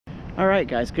Alright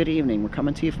guys, good evening. We're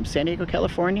coming to you from San Diego,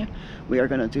 California. We are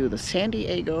going to do the San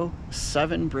Diego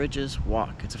 7 Bridges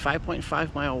Walk. It's a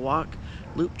 5.5 mile walk,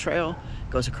 loop trail. It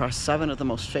goes across 7 of the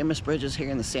most famous bridges here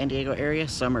in the San Diego area.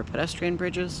 Some are pedestrian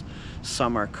bridges,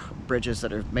 some are bridges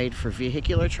that are made for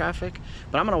vehicular traffic.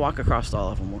 But I'm going to walk across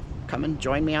all of them. Come and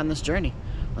join me on this journey.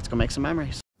 Let's go make some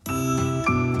memories.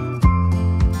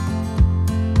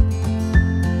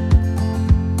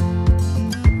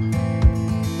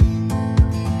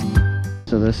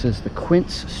 So this is the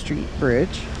Quince Street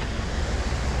Bridge.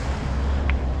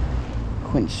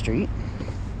 Quince Street.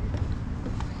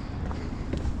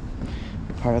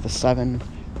 Part of the 7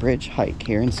 Bridge hike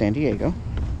here in San Diego.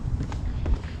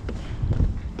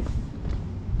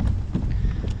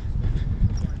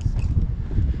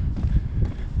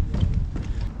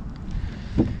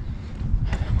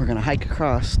 We're gonna hike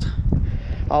across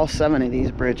all 7 of these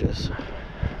bridges.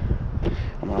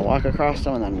 I'm gonna walk across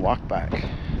them and then walk back.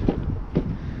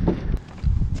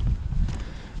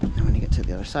 To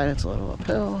the other side, it's a little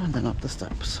uphill and then up the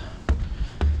steps.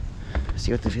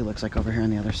 See what the view looks like over here on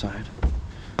the other side.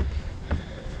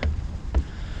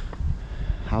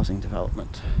 Housing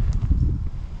development.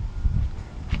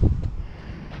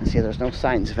 And see, there's no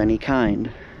signs of any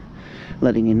kind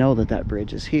letting you know that that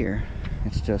bridge is here.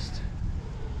 It's just,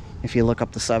 if you look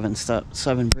up the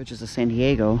 7 bridges of San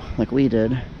Diego like we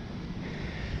did,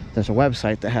 there's a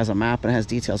website that has a map and has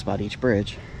details about each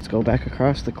bridge. Let's go back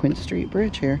across the Quince Street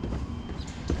Bridge here.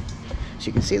 So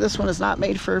you can see this one is not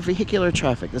made for vehicular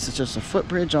traffic. This is just a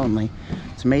footbridge only.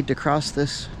 It's made to cross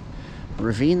this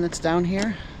ravine that's down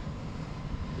here.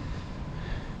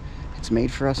 It's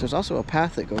made for us. There's also a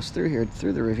path that goes through here,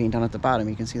 through the ravine down at the bottom.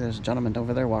 You can see there's a gentleman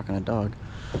over there walking a dog.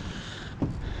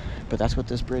 But that's what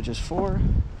this bridge is for,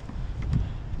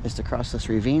 is to cross this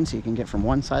ravine so you can get from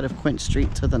one side of Quince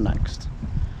Street to the next.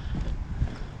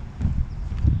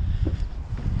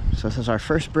 So this is our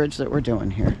first bridge that we're doing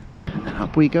here. And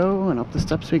up we go, and up the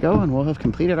steps we go, and we'll have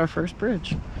completed our first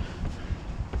bridge.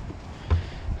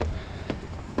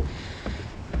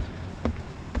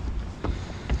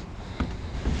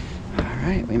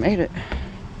 Alright, we made it.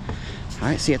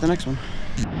 Alright, see you at the next one.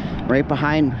 Right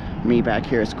behind me back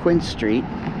here is Quince Street.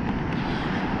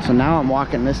 So now I'm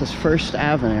walking, this is First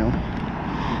Avenue.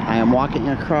 I am walking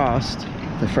across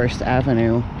the First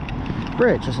Avenue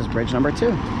bridge. This is bridge number 2.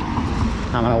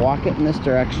 I'm going to walk it in this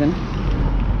direction.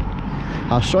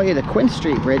 I'll show you the Quince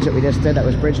Street Bridge that we just did. That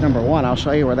was bridge number 1. I'll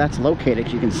show you where that's located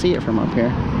because you can see it from up here.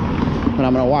 But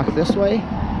I'm going to walk this way,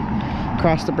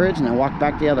 cross the bridge, and then walk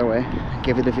back the other way.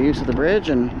 Give you the views of the bridge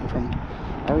and from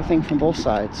everything from both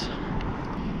sides.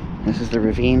 This is the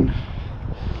ravine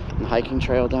and the hiking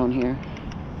trail down here.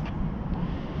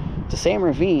 It's the same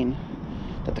ravine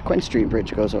that the Quince Street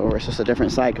Bridge goes over. It's just a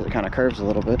different side because it kind of curves a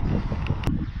little bit.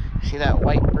 See that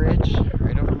white bridge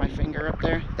right over my finger up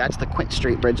there? That's the Quince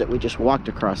Street Bridge that we just walked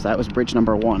across. That was bridge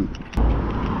number 1.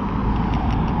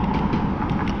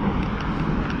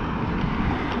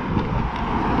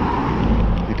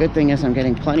 The good thing is I'm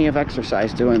getting plenty of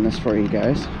exercise doing this for you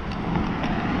guys.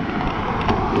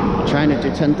 I'm trying to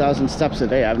do 10,000 steps a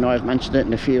day. I know I've mentioned it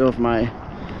in a few of my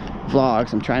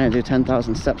vlogs. I'm trying to do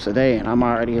 10,000 steps a day and I'm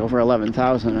already over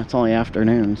 11,000. It's only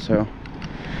afternoon, so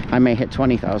I may hit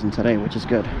 20,000 today, which is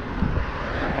good.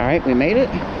 All right, we made it.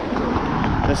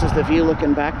 This is the view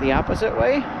looking back the opposite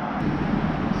way.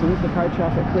 As soon as the car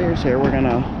traffic clears here, we're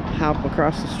gonna hop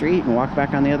across the street and walk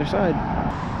back on the other side.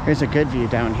 Here's a good view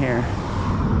down here.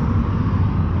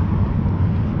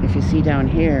 If you see down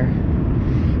here,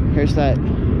 here's that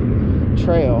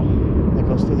trail that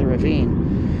goes through the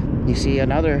ravine. You see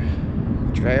another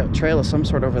trail of some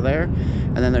sort over there,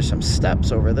 and then there's some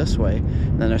steps over this way,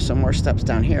 and then there's some more steps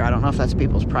down here. I don't know if that's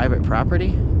people's private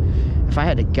property. If I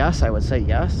had to guess, I would say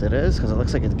yes, it is, because it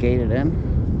looks like it's gated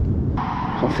in.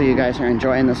 Hopefully you guys are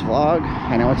enjoying this vlog.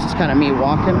 I know it's just kind of me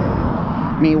walking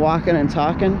and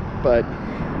talking, but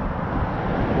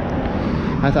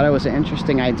I thought it was an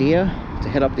interesting idea to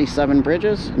hit up these 7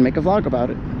 bridges and make a vlog about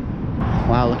it.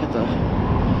 Wow, look at the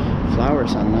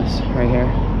flowers on this right here.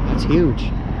 That's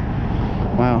huge.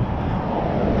 Wow.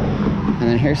 And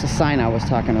then here's the sign I was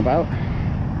talking about.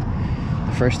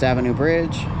 The First Avenue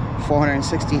Bridge,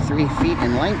 463 feet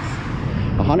in length,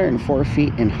 104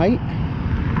 feet in height.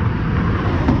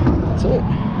 That's it.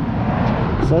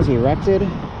 It says erected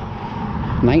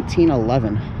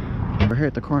 1911. We're here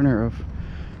at the corner of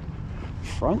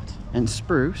Front and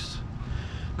Spruce,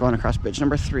 going across bridge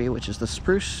number 3, which is the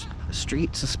Spruce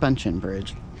Street Suspension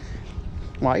Bridge.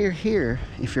 While you're here,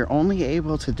 if you're only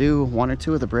able to do 1 or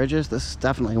 2 of the bridges, this is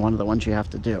definitely one of the ones you have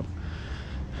to do.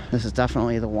 This is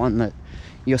definitely the one that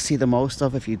you'll see the most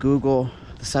of if you Google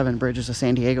the 7 bridges of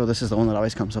San Diego, this is the one that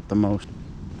always comes up the most.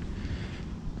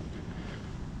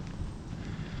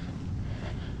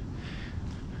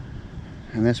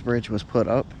 And this bridge was put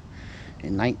up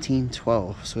in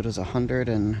 1912, so it is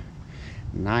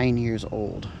 109 years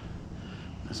old.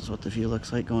 This is what the view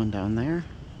looks like going down there.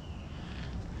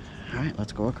 All right,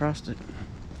 let's go across it.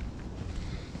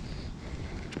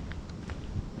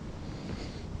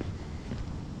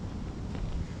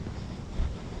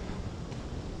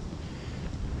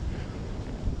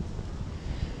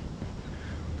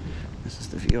 This is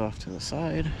the view off to the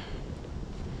side.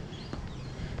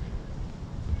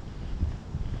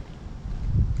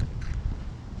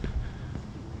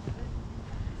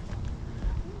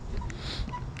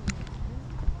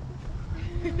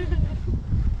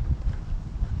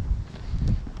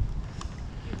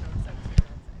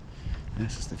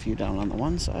 This is the view down on the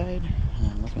one side,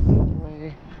 and looking the other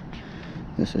way,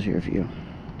 this is your view.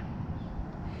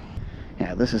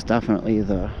 Yeah, this is definitely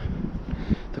the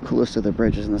coolest of the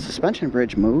bridges, and the suspension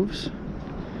bridge moves.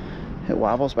 It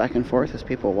wobbles back and forth as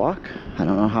people walk. I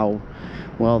don't know how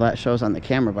well that shows on the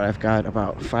camera, but I've got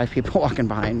about 5 people walking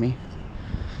behind me,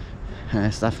 and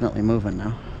it's definitely moving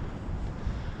now.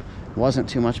 It wasn't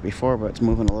too much before, but it's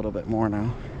moving a little bit more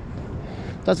now.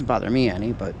 Doesn't bother me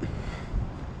any, but...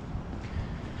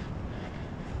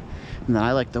 And then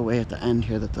I like the way at the end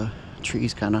here that the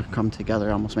trees kind of come together.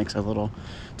 It almost makes a little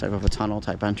type of a tunnel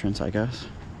type entrance, I guess.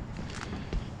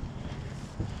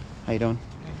 How you doing?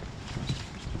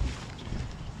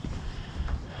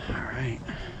 Alright.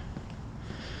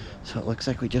 So it looks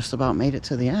like we just about made it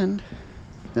to the end.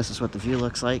 This is what the view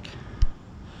looks like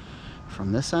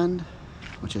from this end,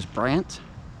 which is Brant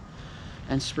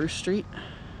and Spruce Street.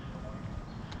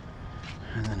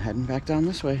 And then heading back down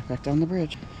this way, back down the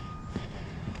bridge.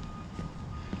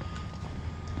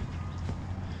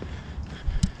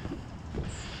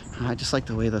 I just like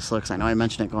the way this looks. I know I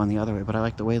mentioned it going the other way, but I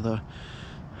like the way the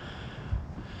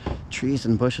trees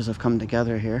and bushes have come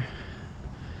together here.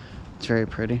 It's very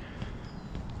pretty.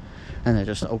 And it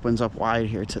just opens up wide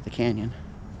here to the canyon.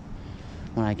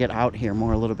 When I get out here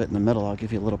more a little bit in the middle, I'll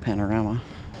give you a little panorama.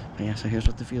 But yeah, so here's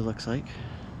what the view looks like.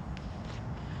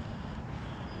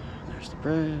 There's the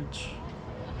bridge.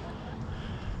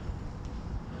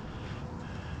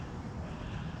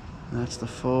 And that's the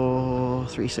full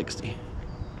 360.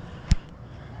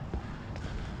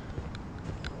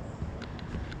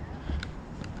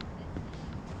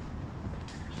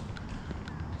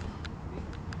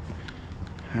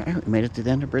 Alright, we made it to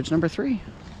the end of bridge number 3.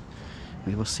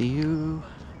 We will see you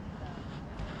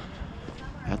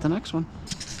at the next one.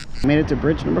 We made it to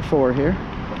bridge number 4 here,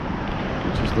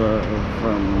 which is the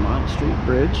Vermont Street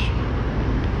Bridge.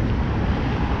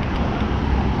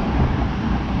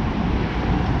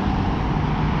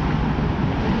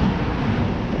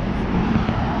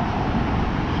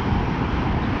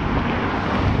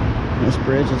 This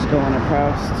bridge is going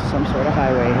across some sort of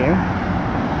highway here.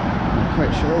 Not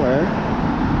quite sure where.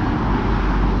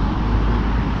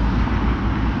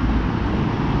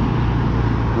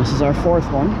 This is our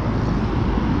 4th one.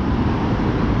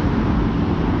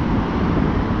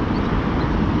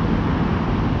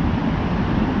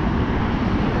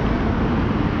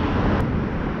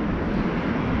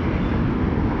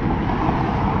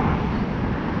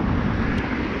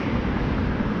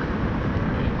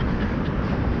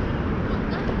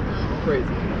 Crazy.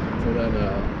 So then,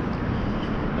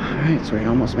 Alright, so we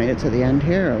almost made it to the end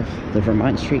here of the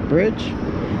Vermont Street Bridge,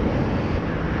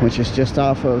 which is just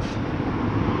off of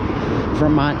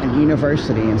Vermont and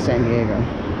University in San Diego,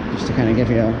 just to kind of give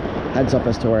you a heads up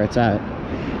as to where it's at.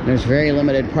 There's very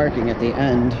limited parking at the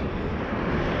end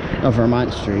of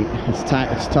Vermont Street. It's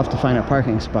tough to find a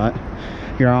parking spot.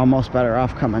 You're almost better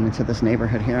off coming into this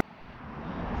neighborhood here.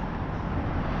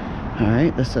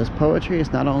 Alright, this says poetry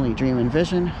is not only dream and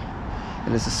vision,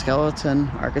 it is a skeleton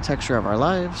architecture of our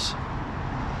lives.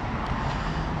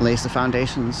 Lays the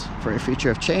foundations for a future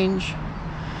of change.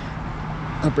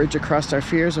 A bridge across our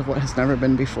fears of what has never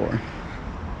been before.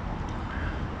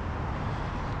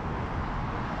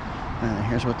 And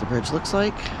here's what the bridge looks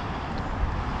like.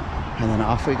 And then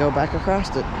off we go back across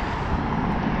it.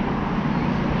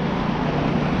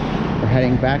 We're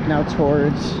heading back now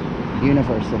towards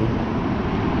University.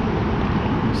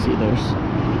 You see there's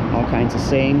all kinds of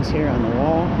sayings here on the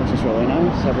wall, which is really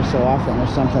nice. Every so often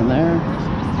there's something there.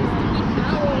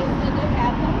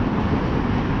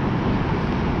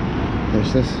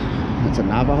 There's this, it's a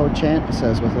Navajo chant. It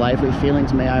says, with lively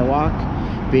feelings may I walk,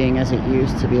 being as it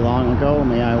used to be long ago,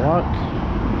 may I walk.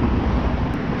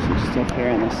 Some stuff here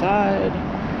on the side.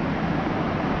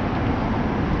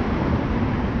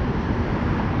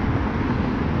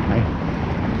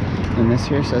 And this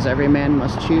here says, every man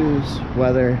must choose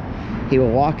whether he will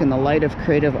walk in the light of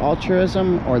creative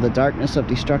altruism or the darkness of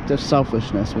destructive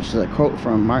selfishness, which is a quote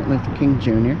from Martin Luther King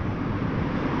Jr.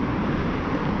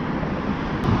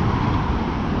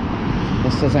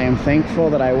 This says, I am thankful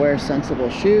that I wear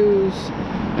sensible shoes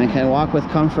and can walk with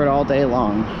comfort all day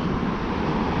long.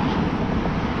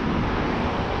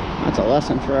 That's a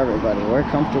lesson for everybody. Wear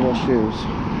comfortable shoes.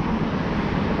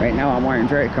 Right now I'm wearing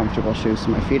very comfortable shoes, so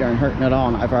my feet aren't hurting at all,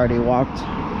 and I've already walked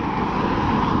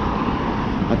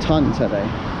a ton today.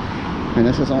 And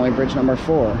this is only bridge number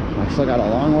 4. I still got a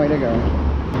long way to go.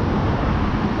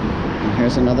 And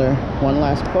here's another one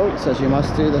last quote. It says, you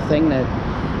must do the thing that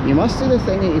you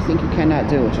think you cannot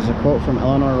do, which is a quote from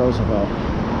Eleanor Roosevelt.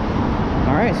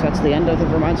 Alright, so that's the end of the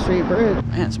Vermont Street Bridge.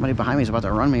 Man, somebody behind me is about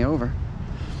to run me over.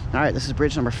 Alright, this is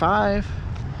bridge number 5.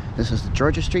 This is the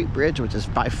Georgia Street Bridge, which is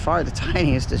by far the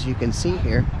tiniest, as you can see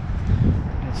here.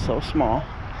 It's so small.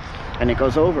 And it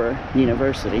goes over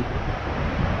University. It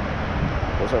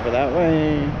goes over that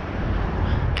way.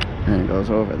 And it goes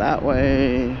over that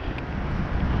way.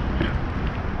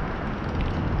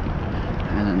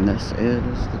 And then this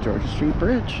is the Georgia Street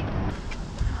Bridge.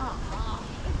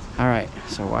 Alright,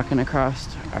 so walking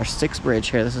across our 6th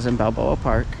bridge here. This is in Balboa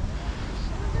Park.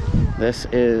 This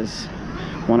is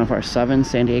one of our 7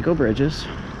 San Diego bridges.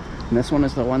 And this one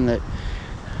is the one that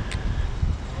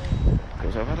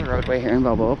goes over the roadway here in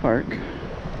Balboa Park.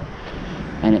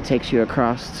 And it takes you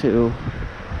across to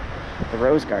the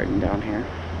Rose Garden down here.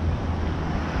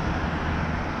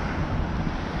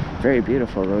 Very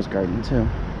beautiful Rose Garden too.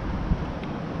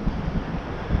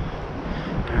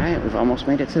 Alright, we've almost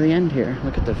made it to the end here.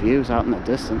 Look at the views out in the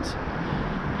distance.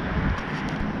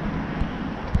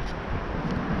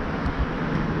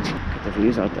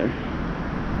 Views out there.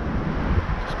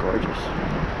 It's gorgeous.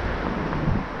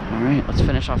 Alright, let's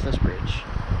finish off this bridge.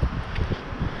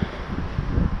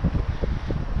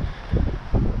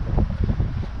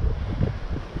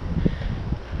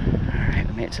 Alright,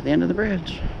 we made it to the end of the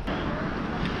bridge.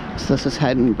 So this is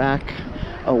heading back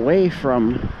away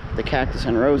from the Cactus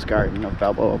and Rose Garden of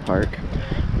Balboa Park.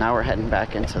 Now we're heading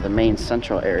back into the main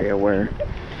central area where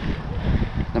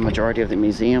the majority of the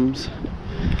museums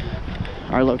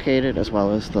are located, as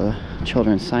well as the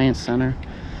Children's Science Center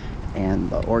and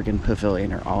the Organ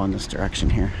Pavilion are all in this direction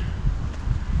here.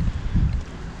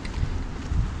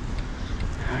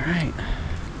 Alright,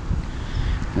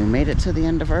 we made it to the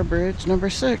end of our bridge number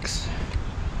 6.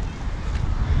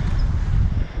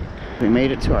 We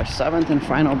made it to our 7th and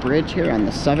final bridge here on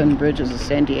the 7 Bridges of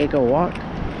San Diego walk,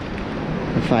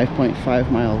 the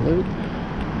 5.5 mile loop.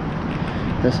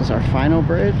 This is our final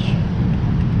bridge.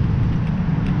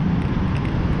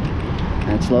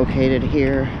 And it's located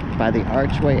here by the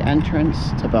archway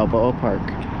entrance to Balboa Park.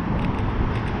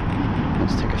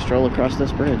 Let's take a stroll across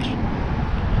this bridge.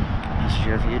 This is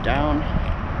your view down.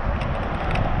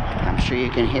 I'm sure you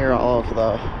can hear all of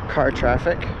the car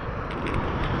traffic,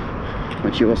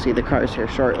 which you will see the cars here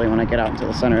shortly when I get out into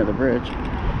the center of the bridge.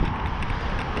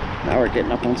 Now we're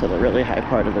getting up onto the really high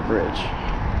part of the bridge.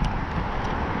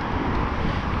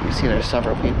 You can see there's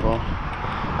several people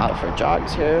out for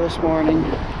jogs here this morning.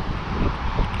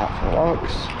 Out for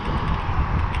walks.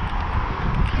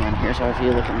 And here's our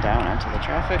view looking down onto the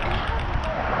traffic.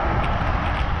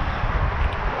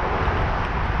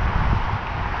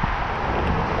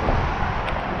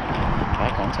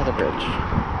 Back onto the bridge.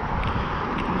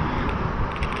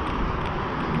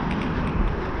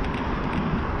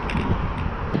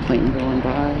 Plane going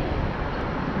by.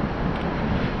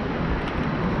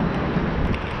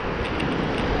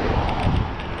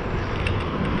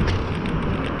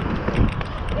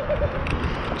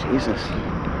 Jesus.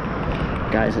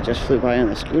 Guys that just flew by on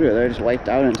the scooter there just wiped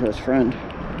out into his friend.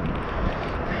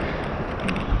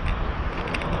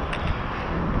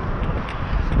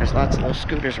 There's lots of those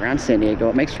scooters around San Diego.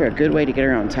 It makes for a good way to get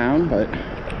around town, but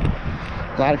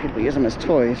a lot of people use them as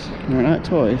toys. And they're not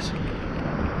toys.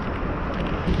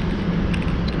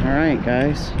 Alright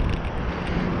guys,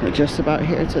 we're just about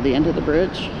here to the end of the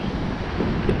bridge.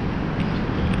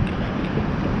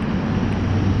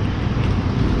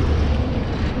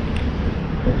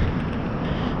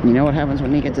 You know what happens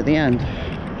when you get to the end?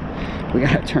 We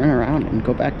gotta turn around and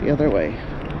go back the other way.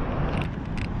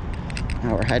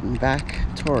 Now we're heading back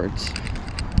towards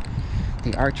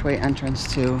the archway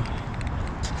entrance to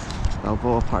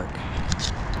Balboa Park.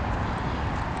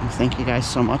 And thank you guys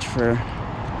so much for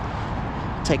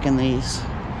taking this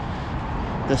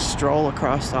stroll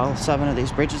across all 7 of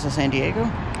these bridges of San Diego.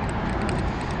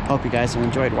 Hope you guys have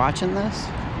enjoyed watching this.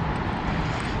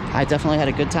 I definitely had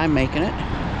a good time making it.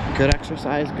 Good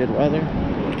exercise, good weather.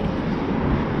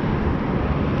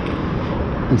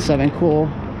 and 7 cool,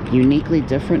 uniquely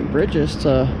different bridges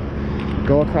to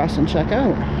go across and check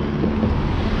out.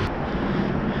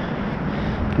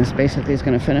 This basically is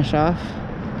going to finish off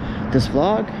this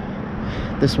vlog.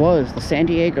 This was the San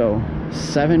Diego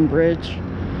 7 bridge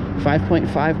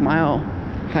 5.5 mile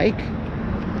hike.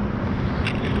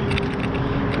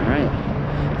 All right,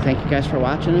 thank you guys for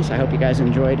watching this. I hope you guys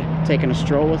enjoyed taking a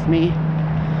stroll with me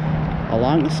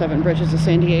along the 7 bridges of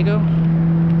San Diego.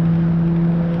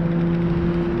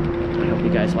 I hope you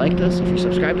guys like this. If you're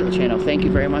subscribed to the channel, thank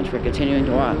you very much for continuing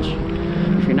to watch.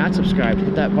 If you're not subscribed,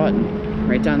 hit that button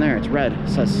right down there. It's red. It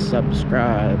says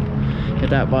subscribe. Hit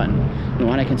that button. We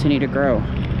want to continue to grow.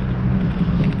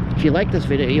 If you like this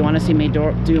video, you want to see me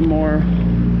do more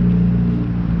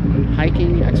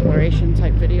hiking, exploration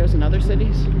type videos in other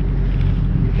cities,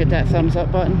 hit that thumbs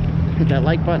up button, hit that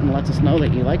like button. Lets us know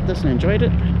that you liked this and enjoyed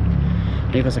it.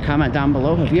 Leave us a comment down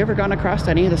below. Have you ever gone across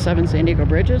any of the 7 San Diego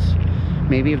bridges?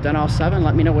 Maybe you've done all 7.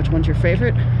 Let me know which one's your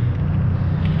favorite.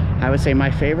 I would say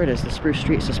my favorite is the Spruce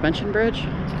Street Suspension Bridge.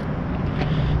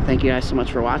 Thank you guys so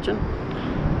much for watching,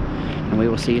 and we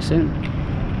will see you soon.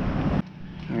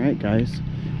 Alright guys,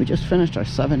 we just finished our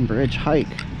 7 bridge hike,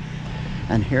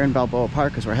 and here in Balboa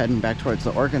Park, as we're heading back towards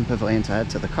the Oregon Pavilion to head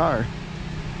to the car.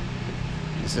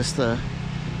 Is this the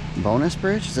bonus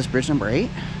bridge? Is this bridge number 8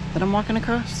 that I'm walking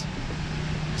across?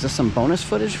 Is this some bonus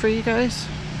footage for you guys?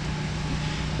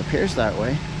 It appears that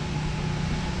way.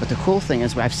 But the cool thing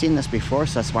is, I've seen this before,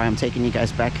 so that's why I'm taking you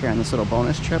guys back here on this little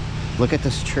bonus trip. Look at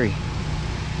this tree.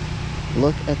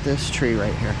 Look at this tree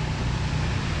right here.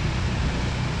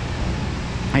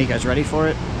 Are you guys ready for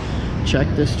it? Check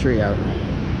this tree out.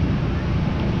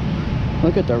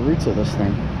 Look at the roots of this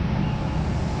thing.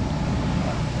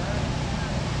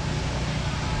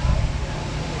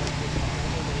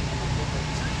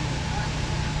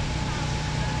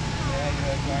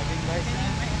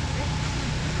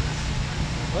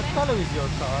 What color is your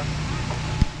car?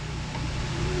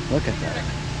 Look at that.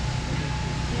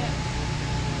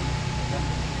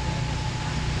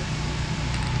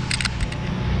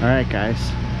 Alright guys,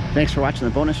 thanks for watching the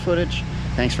bonus footage.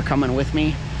 Thanks for coming with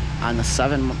me on the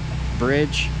 7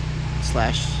 bridge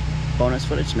slash bonus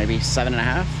footage, maybe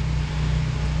 7.5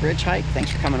 bridge hike.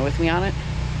 Thanks for coming with me on it.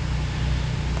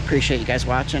 Appreciate you guys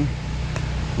watching.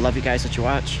 Love you guys that you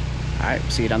watch. Alright,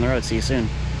 see you down the road. See you soon.